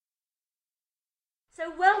So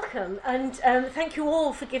welcome, and thank you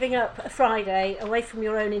all for giving up a Friday away from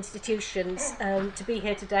your own institutions to be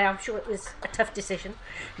here today. I'm sure it was a tough decision,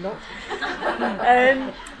 not.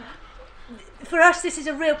 For us, this is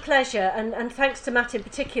a real pleasure, and thanks to Matt in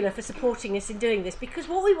particular for supporting us in doing this, because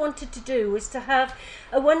what we wanted to do was to have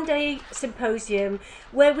a one-day symposium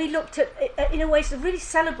where we looked at, in a way, sort of really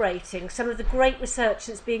celebrating some of the great research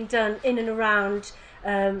that's being done in and around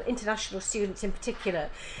international students in particular.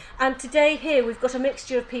 And today here we've got a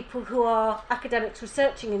mixture of people who are academics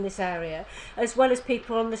researching in this area, as well as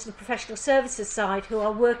people on the sort of professional services side who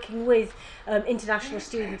are working with international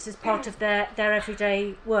students as part of their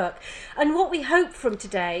everyday work. And what we hope from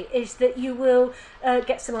today is that you will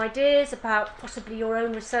get some ideas about possibly your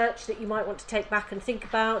own research that you might want to take back and think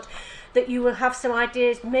about, that you will have some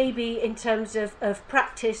ideas maybe in terms of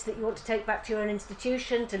practice that you want to take back to your own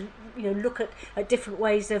institution to look at different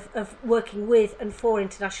ways of working with and for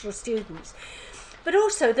international students. But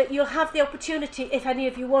also that you'll have the opportunity, if any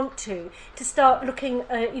of you want to start looking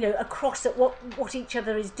across at what each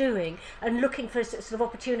other is doing and looking for sort of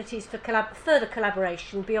opportunities for further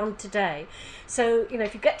collaboration beyond today. So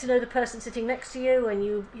if you get to know the person sitting next to you and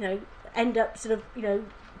you end up sort of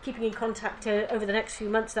keeping in contact over the next few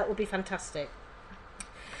months, that will be fantastic.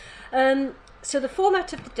 So the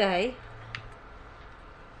format of the day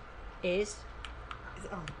is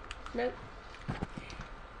it on? No.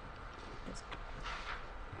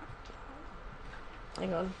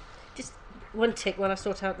 Hang on, just one tick while I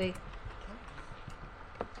sort out the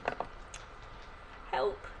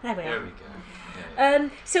help. There we are. There we go. Yeah.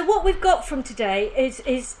 So what we've got from today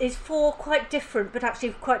is four quite different but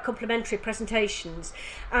actually quite complementary presentations.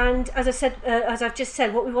 And as I said, as I've just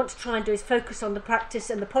said, what we want to try and do is focus on the practice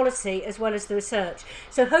and the policy as well as the research.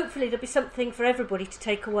 So hopefully there'll be something for everybody to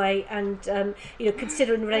take away and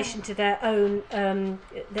consider in relation to their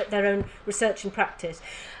own research and practice.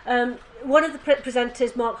 One of the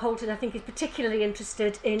presenters, Mark Holton, I think is particularly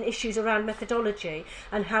interested in issues around methodology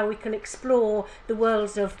and how we can explore the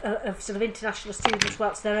worlds of sort of international students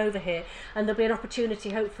whilst they're over here, and there'll be an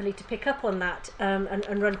opportunity hopefully to pick up on that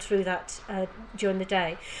and run through that during the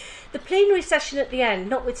day. The plenary session at the end,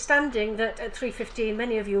 notwithstanding that at 3:15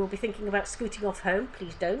 many of you will be thinking about scooting off home,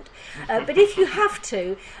 please don't, but if you have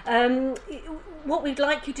to, what we'd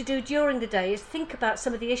like you to do during the day is think about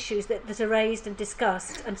some of the issues that are raised and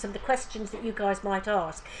discussed and some of the questions that you guys might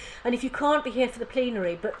ask. And if you can't be here for the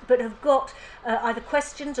plenary but have got either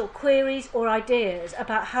questions or queries or ideas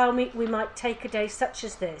about how we might take a day such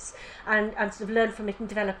as this and sort of learn from it and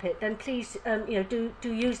develop it, then please do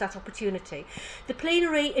use that opportunity. The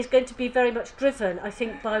plenary is going to be very much driven, I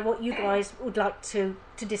think, by what you guys would like to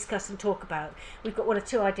discuss and talk about. We've got one or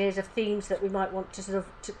two ideas of themes that we might want to sort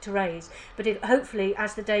of to raise, but hopefully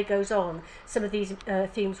as the day goes on some of these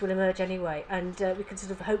themes will emerge anyway, and we can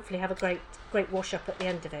sort of hopefully have a great wash up at the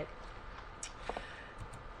end of it.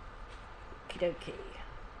 Okie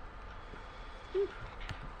dokie.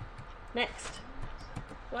 Next.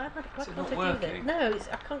 Why can't not I do working? that? No,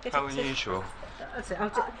 I can't get it. How unusual. That's it.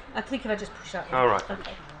 I think if I just push that one. All right.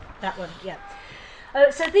 Okay. That one, yeah.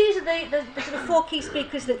 So these are the sort of four key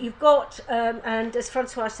speakers that you've got, and as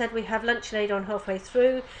Francois said, we have lunch later on halfway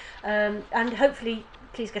through, and hopefully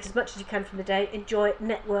please get as much as you can from the day, enjoy it,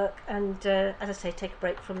 network, and as I say, take a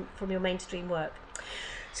break from your mainstream work.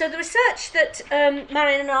 So the research that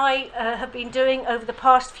Marian and I have been doing over the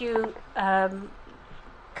past few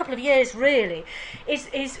couple of years really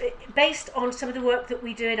is based on some of the work that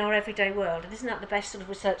we do in our everyday world, and isn't that the best sort of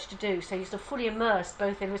research to do? So you're sort of fully immersed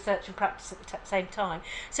both in research and practice at the same time,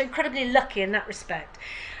 so incredibly lucky in that respect.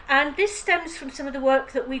 And this stems from some of the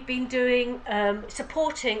work that we've been doing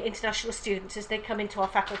supporting international students as they come into our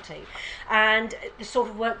faculty, and the sort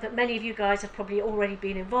of work that many of you guys have probably already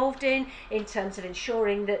been involved in terms of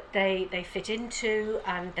ensuring that they fit into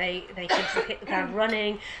and they can sort of hit the ground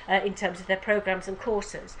running in terms of their programmes and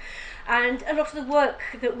courses. And a lot of the work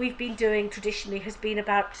that we've been doing traditionally has been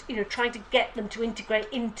about trying to get them to integrate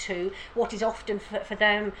into what is often for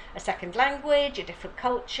them a second language, a different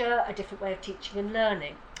culture, a different way of teaching and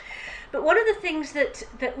learning. But one of the things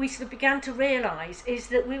that we sort of began to realise is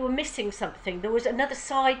that we were missing something. There was another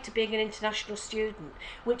side to being an international student,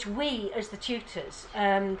 which we, as the tutors,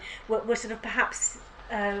 were sort of perhaps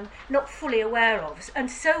not fully aware of.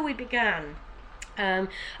 And so we began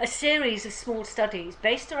a series of small studies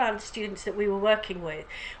based around the students that we were working with,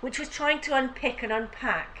 which was trying to unpick and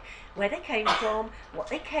unpack where they came from, what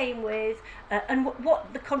they came with, and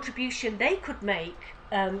what the contribution they could make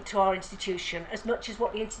to our institution, as much as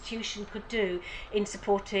what the institution could do in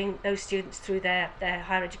supporting those students through their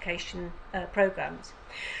higher education programmes.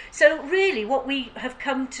 So really what we have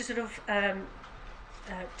come to sort of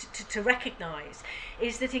to recognise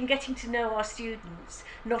is that in getting to know our students,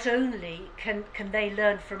 not only can they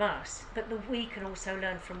learn from us, but that we can also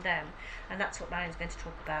learn from them, and that's what Marian's going to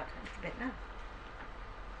talk about a little bit now.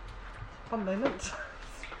 One moment.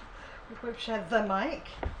 We both share the mic.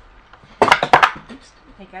 Oops,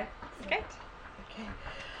 there you go. Okay.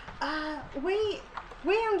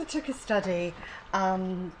 We undertook a study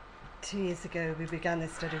 2 years ago. We began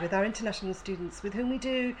this study with our international students, with whom we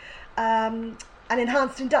do an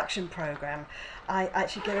enhanced induction programme. I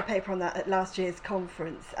actually gave a paper on that at last year's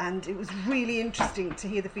conference, and it was really interesting to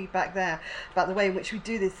hear the feedback there about the way in which we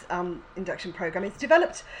do this induction programme. It's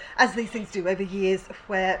developed, as these things do, over years,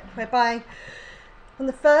 whereby on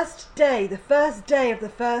the first day of the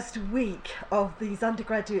first week of these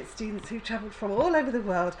undergraduate students who travelled from all over the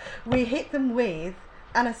world, we hit them with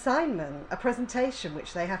an assignment, a presentation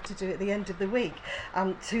which they have to do at the end of the week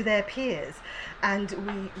to their peers, and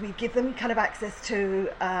we give them kind of access to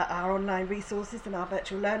our online resources and our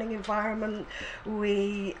virtual learning environment.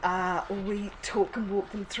 We talk and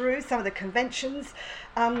walk them through some of the conventions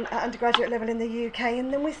at undergraduate level in the UK,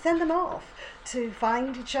 and then we send them off to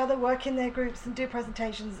find each other, work in their groups and do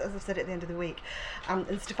presentations, as I've said, at the end of the week. And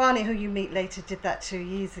Stefania, who you meet later, did that 2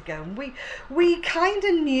 years ago. And we kind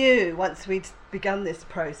of knew, once we'd begun this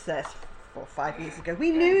process 4 or 5 years ago,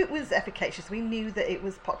 we knew it was efficacious, we knew that it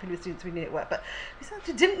was popular with students, we knew it worked, but we sort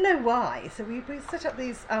of didn't know why. So we set up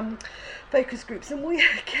these focus groups, and we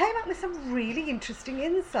came up with some really interesting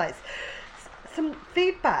insights, some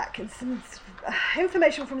feedback and some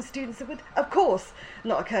information from students that would, of course,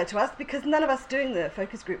 not occur to us, because none of us doing the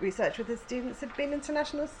focus group research with the students have been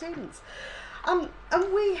international students.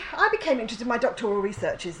 I became interested in my doctoral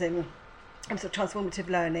researches in sort of transformative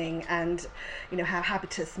learning, and how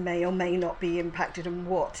habitus may or may not be impacted, and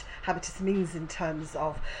what habitus means in terms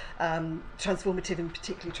of transformative and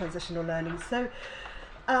particularly transitional learning. So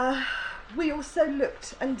we also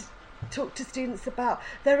looked and talked to students about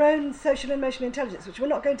their own social and emotional intelligence, which we're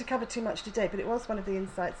not going to cover too much today, but it was one of the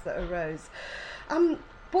insights that arose.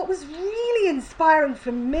 What was really inspiring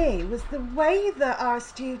for me was the way that our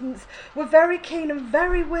students were very keen and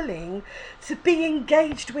very willing to be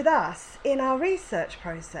engaged with us in our research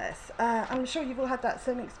process. I'm sure you've all had that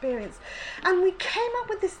same experience. And we came up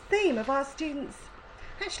with this theme of our students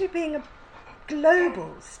actually being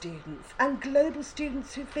global students, and global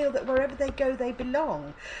students who feel that wherever they go they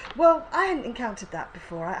belong. Well, I hadn't encountered that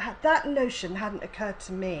before. That notion hadn't occurred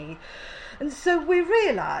to me. And so we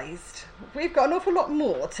realised we've got an awful lot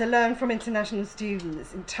more to learn from international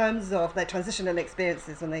students in terms of their transitional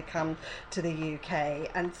experiences when they come to the UK.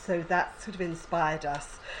 And so that sort of inspired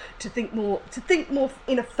us to think more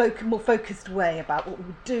in a more focused way about what we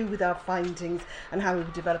would do with our findings and how we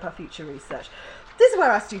would develop our future research. This is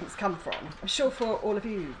where our students come from. I'm sure for all of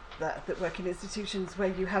you that work in institutions where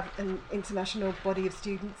you have an international body of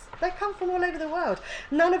students, they come from all over the world.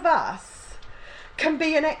 None of us can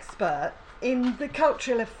be an expert in the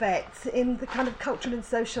cultural effects, in the kind of cultural and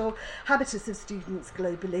social habitus of students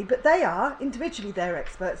globally, but they are, individually, they're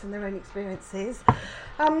experts in their own experiences.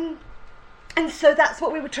 And so that's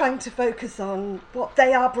what we were trying to focus on, what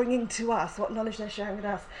they are bringing to us, what knowledge they're sharing with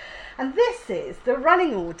us. And this is the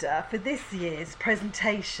running order for this year's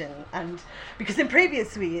presentation. And because in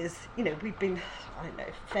previous years, we've been,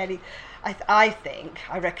 fairly, I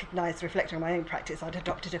recognise, reflecting on my own practice, I'd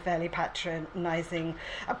adopted a fairly patronising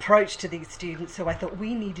approach to these students, so I thought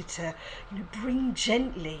we needed to bring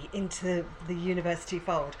gently into the university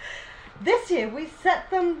fold. This year we just said,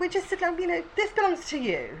 this belongs to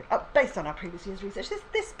you, based on our previous year's research.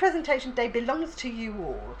 This presentation day belongs to you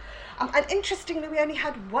all. And interestingly, we only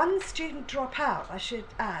had one student drop out, I should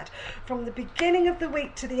add. From the beginning of the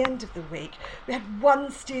week to the end of the week, we had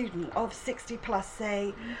one student of 60 plus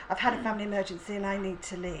say, I've had a family emergency and I need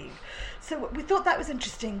to leave. So we thought that was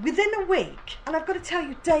interesting. Within a week, and I've got to tell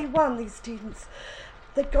you, day one, these students,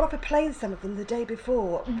 they'd got off a plane, some of them, the day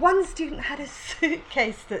before. One student had a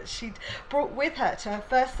suitcase that she'd brought with her to her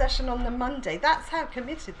first session on the Monday. That's how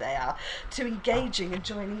committed they are to engaging and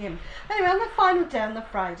joining in. Anyway, on the final day, on the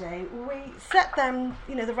Friday, we set them,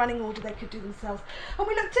 the running order they could do themselves. And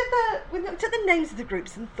we looked at the names of the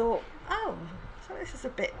groups and thought, oh, so this is a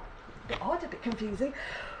bit odd, a bit confusing.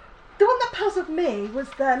 The one that puzzled me was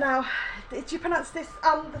now, did you pronounce this,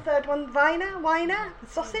 the third one, Wiener, the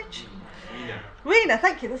sausage? Wiener,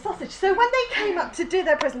 thank you, the sausage. So when they came up to do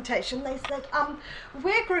their presentation, they said,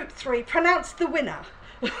 we're group 3, pronounce the winner.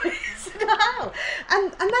 I said, how?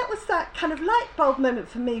 And that was that kind of light bulb moment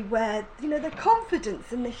for me where, the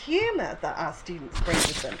confidence and the humour that our students bring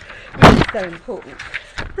with them, which is so important.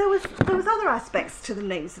 there was other aspects to the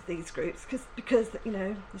names of these groups because you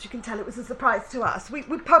know, as you can tell, it was a surprise to us. We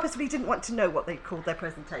purposely didn't want to know what they called their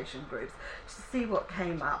presentation groups, just to see what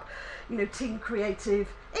came up. You know, Team Creative.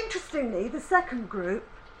 Interestingly, the second group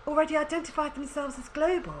already identified themselves as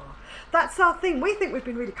global. That's our thing. We think we've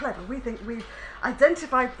been really clever. We think we've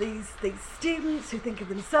identified these students who think of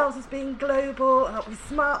themselves as being global and aren't we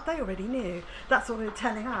smart. They already knew. That's what they were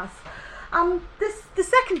telling us. The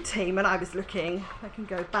second team, and I was looking, I can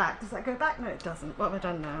go back. Does that go back? No, it doesn't. What have I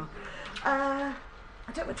done now? I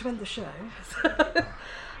don't want to end the show.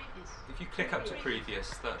 If you click up to previous,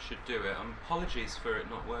 that should do it. Apologies for it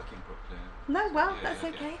not working properly. No, well, that's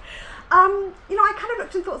okay. You know, I kind of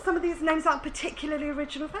looked and thought some of these names aren't particularly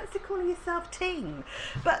original. Fancy calling yourself Team.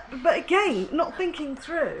 But again, not thinking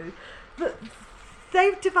through that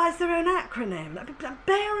they've devised their own acronym.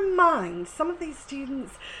 Bear in mind, some of these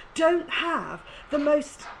students don't have the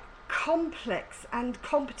most complex and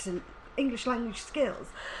competent English language skills,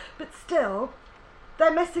 but still,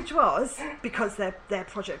 their message was, because their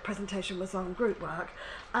project presentation was on group work,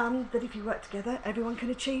 that if you work together, everyone can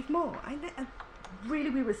achieve more. Really,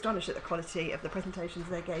 we were astonished at the quality of the presentations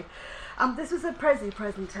they gave. This was a Prezi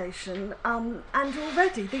presentation, and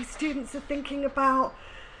already these students are thinking about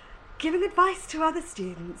giving advice to other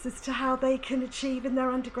students as to how they can achieve in their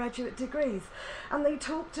undergraduate degrees. And they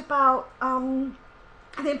talked about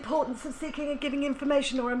the importance of seeking and giving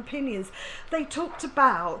information or opinions. They talked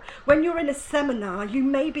about when you're in a seminar, you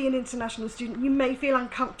may be an international student, you may feel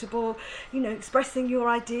uncomfortable, you know, expressing your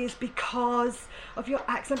ideas because of your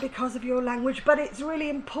accent, because of your language, but it's really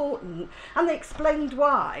important. And they explained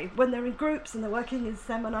why, when they're in groups and they're working in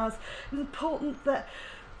seminars, it's important that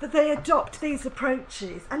they adopt these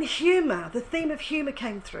approaches. And humour, the theme of humour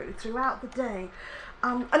came throughout the day.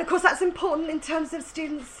 And of course that's important in terms of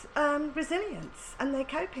students' resilience and their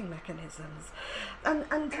coping mechanisms.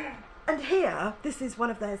 And here, this is one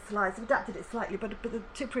of their slides. I've adapted it slightly, but the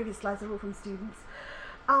two previous slides are all from students.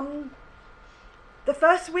 The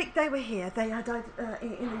first week they were here, they had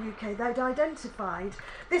in the UK, they'd identified,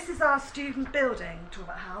 this is our student building,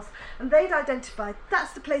 Talbot House, and they'd identified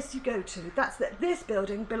that's the place you go to. This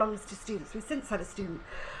building belongs to students. We've since had a student,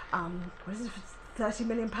 what is it, £30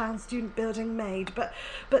 million student building made, but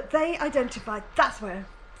they identified that's where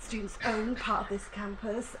students own part of this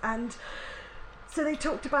campus. And so they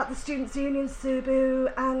talked about the Students' Union,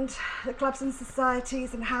 SUBU, and the clubs and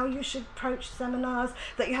societies, and how you should approach seminars,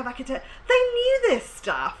 that you have academic. They knew this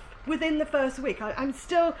stuff within the first week. I'm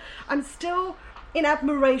still in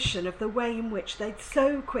admiration of the way in which they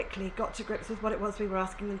so quickly got to grips with what it was we were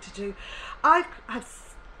asking them to do. I've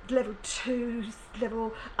level 2,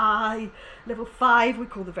 level I, level 5, we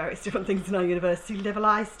call the various different things in our university, level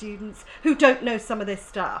I students who don't know some of this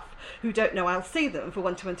stuff, who don't know. I'll see them for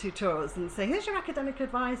one-to-one tutorials and say, here's your academic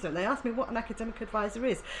advisor, and they ask me what an academic advisor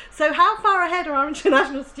is. So how far ahead are our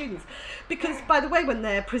international students? Because, by the way, when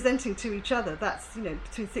they're presenting to each other, that's, you know,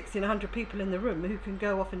 between 60 and 100 people in the room who can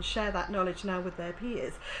go off and share that knowledge now with their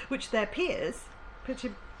peers, which their peers,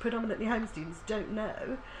 predominantly home students, don't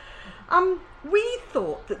know. We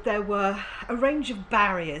thought that there were a range of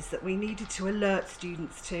barriers that we needed to alert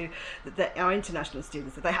students to, that our international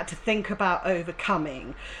students, that they had to think about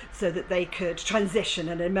overcoming so that they could transition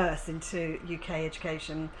and immerse into UK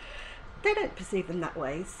education. They don't perceive them that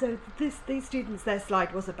way, so these students, their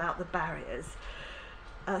slide was about the barriers.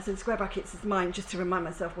 So the square brackets is mine, just to remind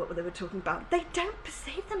myself what they were talking about. They don't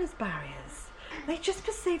perceive them as barriers. They just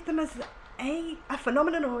perceive them as a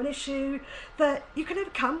phenomenon or an issue that you can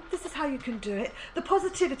overcome. This is how you can do it. The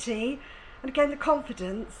positivity, and again the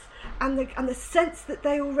confidence, and the sense that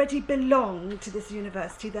they already belong to this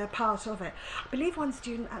university, they're part of it. I believe one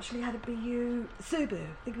student actually had a BU SUBU,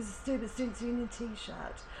 I think it was a SUBU Students' Union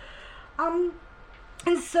t-shirt. And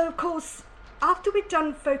so of course, after we'd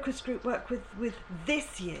done focus group work with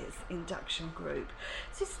this year's induction group,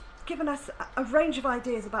 it's just given us a range of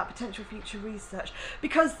ideas about potential future research,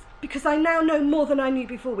 because I now know more than I knew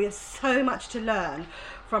before. We have so much to learn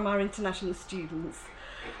from our international students.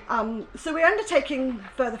 So we're undertaking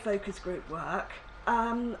further focus group work.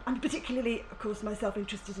 I'm particularly, of course, myself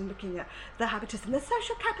interested in looking at the habitus and the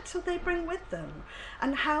social capital they bring with them,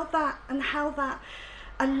 and how that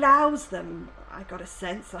allows them, I got a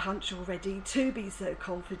sense, a hunch already, to be so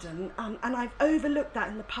confident, and I've overlooked that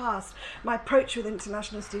in the past. My approach with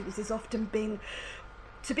international students has often been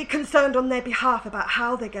to be concerned on their behalf about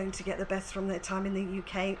how they're going to get the best from their time in the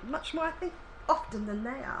UK, much more, I think, often than they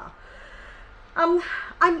are. I'm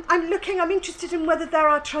interested in whether there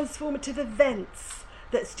are transformative events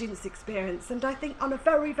that students experience, and I think on a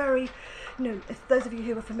very, very, if those of you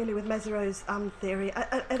who are familiar with Mesereau's theory,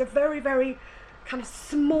 at a very, very kind of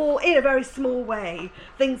small, in a very small way,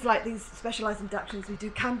 things like these specialised inductions we do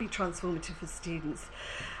can be transformative for students.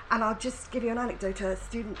 And I'll just give you an anecdote. A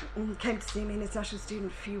student came to see me, an international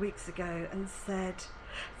student, a few weeks ago, and said,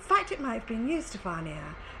 in fact, it might have been you,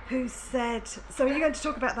 Stefania, who said, so are you going to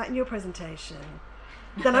talk about that in your presentation?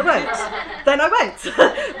 Then I won't. Then I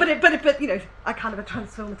won't. but you know, a kind of a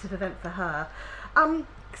transformative event for her.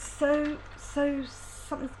 So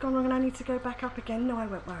something's gone wrong and I need to go back up again. No, I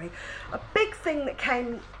won't worry. A big thing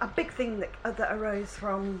that arose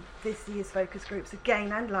from this year's focus groups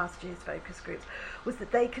again and last year's focus groups was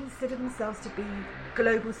that they consider themselves to be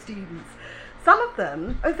global students. Some of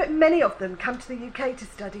them, in fact many of them, come to the UK to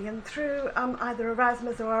study, and through either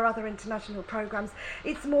Erasmus or our other international programmes,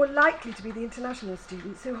 it's more likely to be the international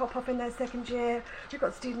students who hop off in their second year. We've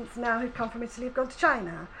got students now who've come from Italy who've gone to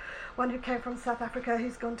China, one who came from South Africa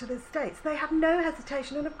who's gone to the States. They have no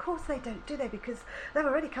hesitation, and of course they don't, do they, because they've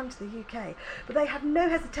already come to the UK, but they have no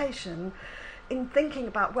hesitation in thinking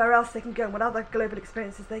about where else they can go and what other global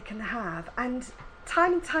experiences they can have. And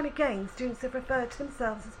time again, students have referred to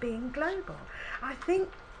themselves as being global. I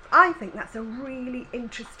think that's a really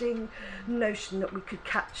interesting notion that we could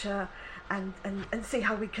capture and see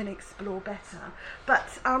how we can explore better. But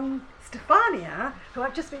Stefania, who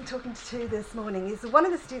I've just been talking to this morning, is one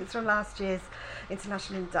of the students from last year's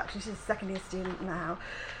international induction. She's a second year student now.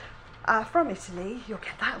 From Italy, you'll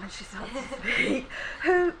get that when she starts to speak,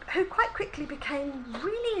 who quite quickly became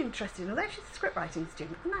really interested, although she's a script writing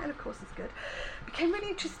student, and that of course is good, became really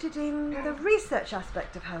interested in the research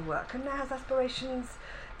aspect of her work and now has aspirations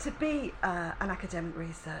to be an academic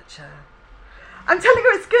researcher. I'm telling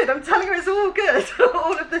her it's good, I'm telling her it's all good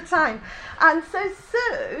all of the time. And so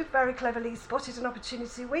Sue very cleverly spotted an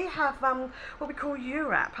opportunity. We have what we call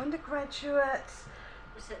URAP, undergraduate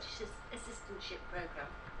Research Assistantship Programme.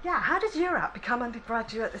 Yeah, how did URAP become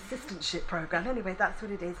undergraduate assistantship programme? Anyway, that's what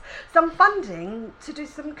it is. Some funding to do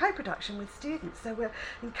some co-production with students. So we're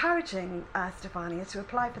encouraging Stefania to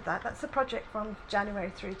apply for that. That's a project from January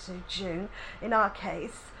through to June. In our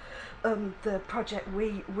case, the project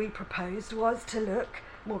we proposed was to look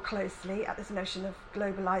more closely at this notion of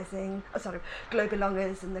globalongers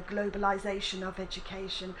and the globalisation of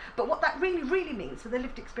education, but what that really means for the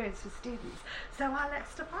lived experience for students. So I'll let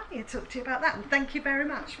Stefania talk to you about that, and thank you very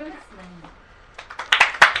much for listening.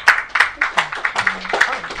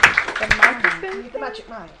 The magic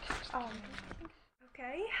mic.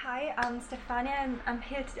 Okay, hi, I'm Stefania, and I'm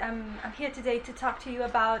here today to talk to you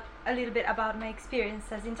about a little bit about my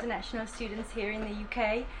experience as international students here in the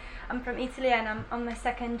UK. I'm from Italy and I'm on my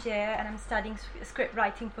second year and I'm studying script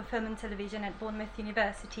writing for film and television at Bournemouth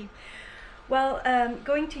University. Well,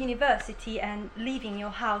 going to university and leaving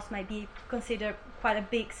your house might be considered quite a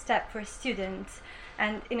big step for a student,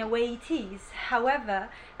 and in a way it is. However,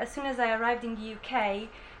 as soon as I arrived in the UK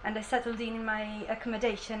and I settled in my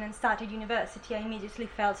accommodation and started university, I immediately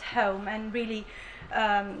felt home and really,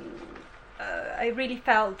 I really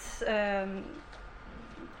felt,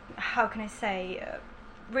 how can I say,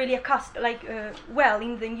 really accustomed, well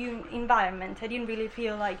in the new environment. I didn't really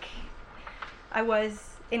feel like I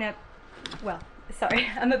was in a, well, sorry,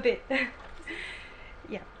 I'm a bit,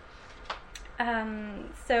 yeah.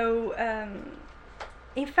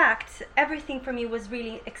 In fact, everything for me was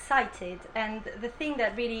really excited, and the thing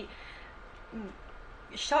that really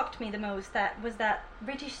shocked me the most was that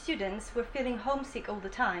British students were feeling homesick all the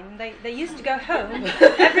time. They used to go home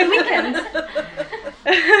every weekend.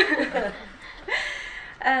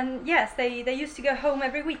 And yes, they used to go home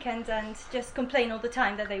every weekend and just complain all the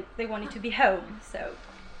time that they wanted to be home. So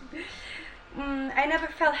I never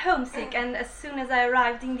felt homesick, and as soon as I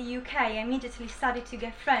arrived in the UK, I immediately started to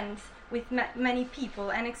get friends with many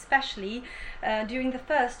people, and especially during the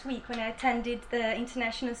first week when I attended the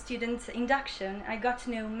international student induction, I got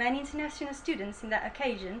to know many international students in that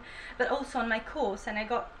occasion, but also on my course, and I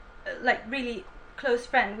got really close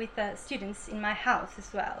friend with students in my house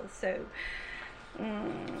as well. So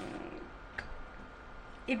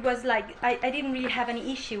it was like I didn't really have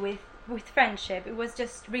any issue with friendship. It was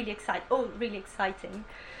just really exciting.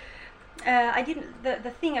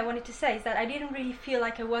 The thing I wanted to say is that I didn't really feel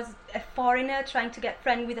like I was a foreigner trying to get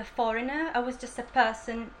friends with a foreigner. I was just a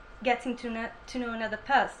person getting to know another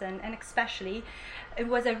person, and especially it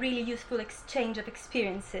was a really useful exchange of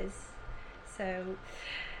experiences. So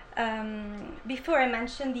before I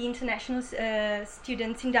mentioned the international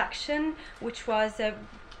student induction, which was a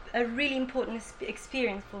really important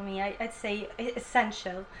experience for me, I'd say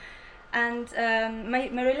essential. And my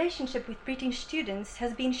relationship with British students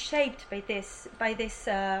has been shaped by this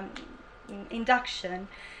induction,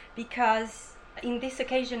 because in this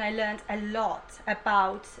occasion, I learned a lot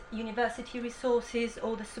about university resources,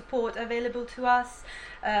 all the support available to us,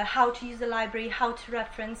 how to use the library, how to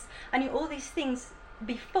reference. I knew all these things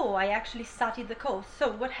before I actually started the course.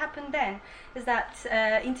 So what happened then is that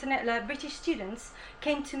British students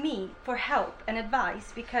came to me for help and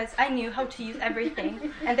advice because I knew how to use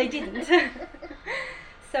everything and they didn't.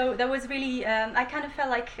 So that was really, I kind of felt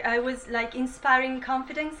like I was like inspiring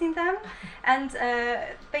confidence in them. And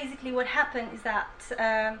basically what happened is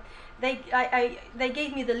that they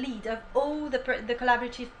gave me the lead of all the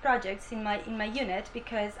collaborative projects in my unit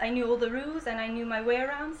because I knew all the rules and I knew my way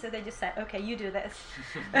around. So they just said, okay, you do this.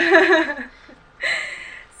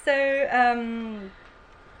 So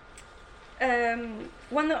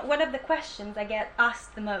one of the questions I get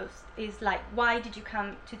asked the most is like, why did you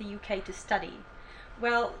come to the UK to study?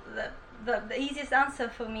 Well, the easiest answer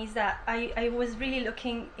for me is that I was really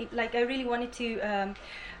looking, like I really wanted to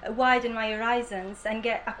widen my horizons and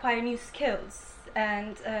acquire new skills,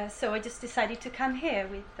 and so I just decided to come here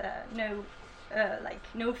with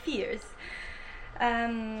no fears.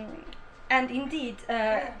 And indeed,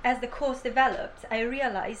 as the course developed, I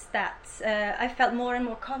realized that I felt more and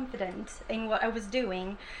more confident in what I was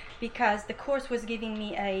doing because the course was giving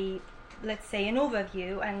me let's say, an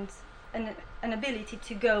overview and an ability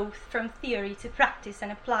to go from theory to practice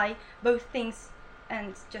and apply both things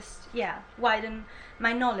and just widen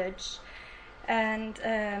my knowledge. And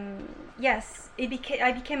yes,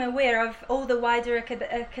 I became aware of all the wider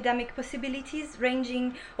academic possibilities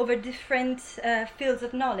ranging over different fields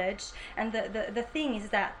of knowledge. And the thing is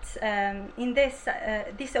that in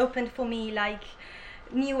this opened for me like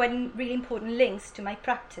new and really important links to my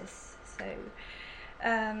practice. So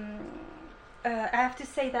I have to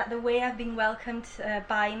say that the way I've been welcomed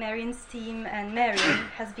by Marian's team and Marian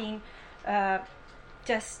has been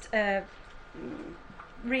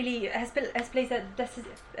really has played a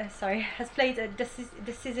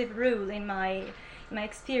decisive role in my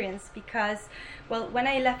experience because, well, when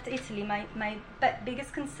I left Italy, my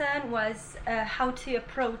biggest concern was how to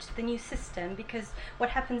approach the new system, because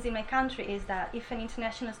what happens in my country is that if an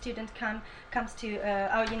international student comes to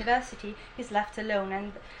our university, he's left alone,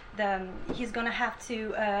 and he's going to have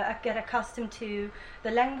to get accustomed to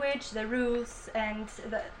the language, the rules, and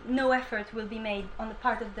no effort will be made on the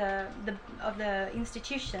part of the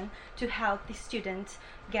institution to help the student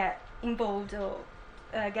get involved or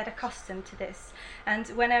get accustomed to this. And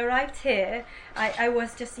when I arrived here, I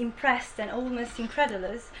was just impressed and almost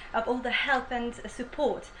incredulous of all the help and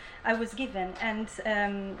support I was given, and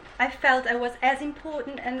I felt I was as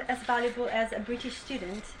important and as valuable as a British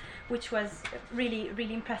student, which was really,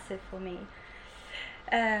 really impressive for me.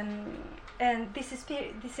 And this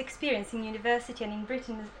experience in university and in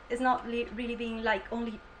Britain is not really being like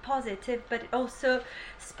only positive, but it also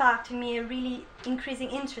sparked in me a really increasing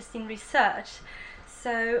interest in research.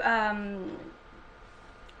 So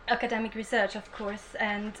academic research, of course,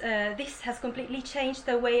 and this has completely changed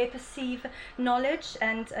the way I perceive knowledge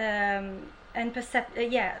and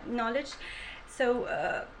knowledge. So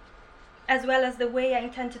as well as the way I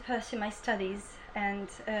intend to pursue my studies, and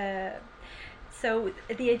so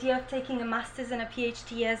the idea of taking a master's and a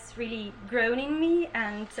PhD has really grown in me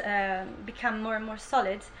and become more and more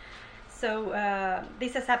solid. So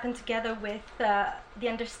this has happened together with the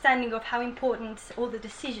understanding of how important all the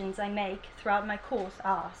decisions I make throughout my course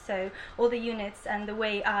are. So all the units and the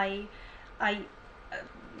way I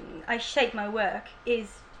shape my work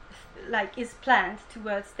is planned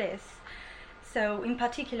towards this. So in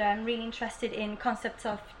particular, I'm really interested in concepts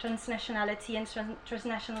of transnationality and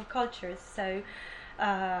transnational cultures. So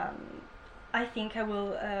I think I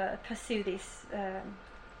will pursue this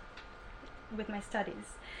with my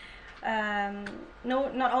studies.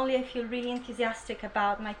 Not only I feel really enthusiastic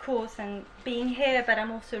about my course and being here, but I'm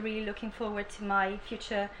also really looking forward to my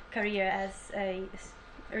future career as a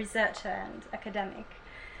researcher and academic.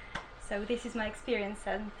 So this is my experience,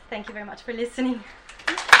 and thank you very much for listening.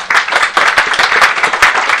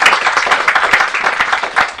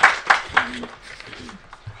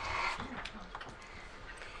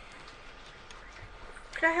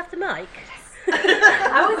 Could I have the mic?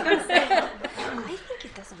 I was going to say, I think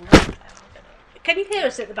it doesn't work though. Can you hear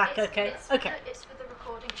us at the back? Okay. Okay. It's for the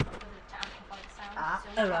recording, not for the amplify the sound. Ah.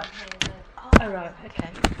 So Oh, you right. can't hear the Oh right. Okay.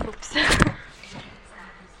 Oops.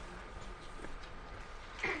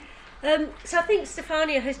 So I think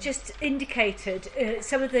Stefania has just indicated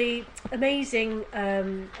some of the amazing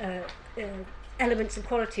elements and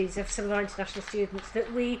qualities of some of our international students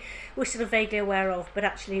that we were sort of vaguely aware of, but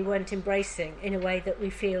actually weren't embracing in a way that we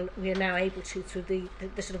feel we are now able to through the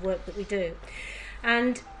sort of work that we do.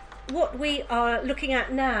 And what we are looking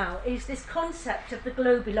at now is this concept of the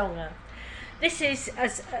globelonger. This is,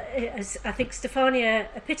 as I think Stefania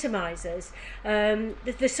epitomises,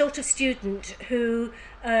 the sort of student who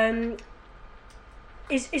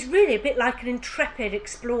is really a bit like an intrepid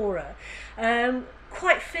explorer,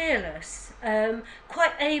 quite fearless,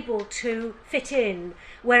 quite able to fit in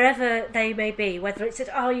wherever they may be, whether it's at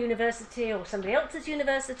our university or somebody else's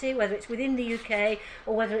university, whether it's within the UK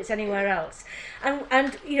or whether it's anywhere else.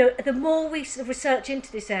 And you know, the more we sort of research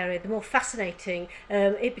into this area, the more fascinating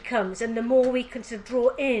it becomes, and the more we can sort of draw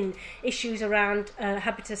in issues around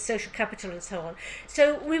habitus, social capital and so on.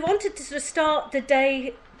 So we wanted to sort of start the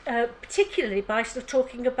day particularly by sort of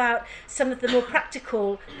talking about some of the more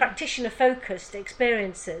practical, practitioner-focused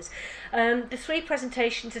experiences. The three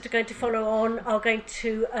presentations that are going to follow on are going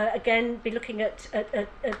to again be looking at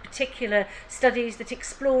particular studies that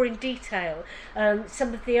explore in detail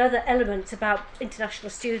some of the other elements about international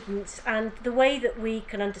students and the way that we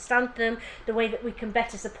can understand them, the way that we can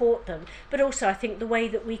better support them, but also I think the way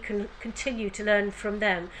that we can continue to learn from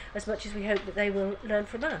them as much as we hope that they will learn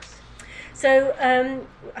from us. So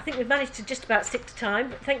I think we've managed to just about stick to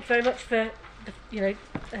time. Thank you very much for your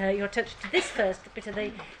attention to this first bit of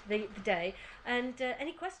the day. And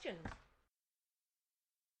any questions?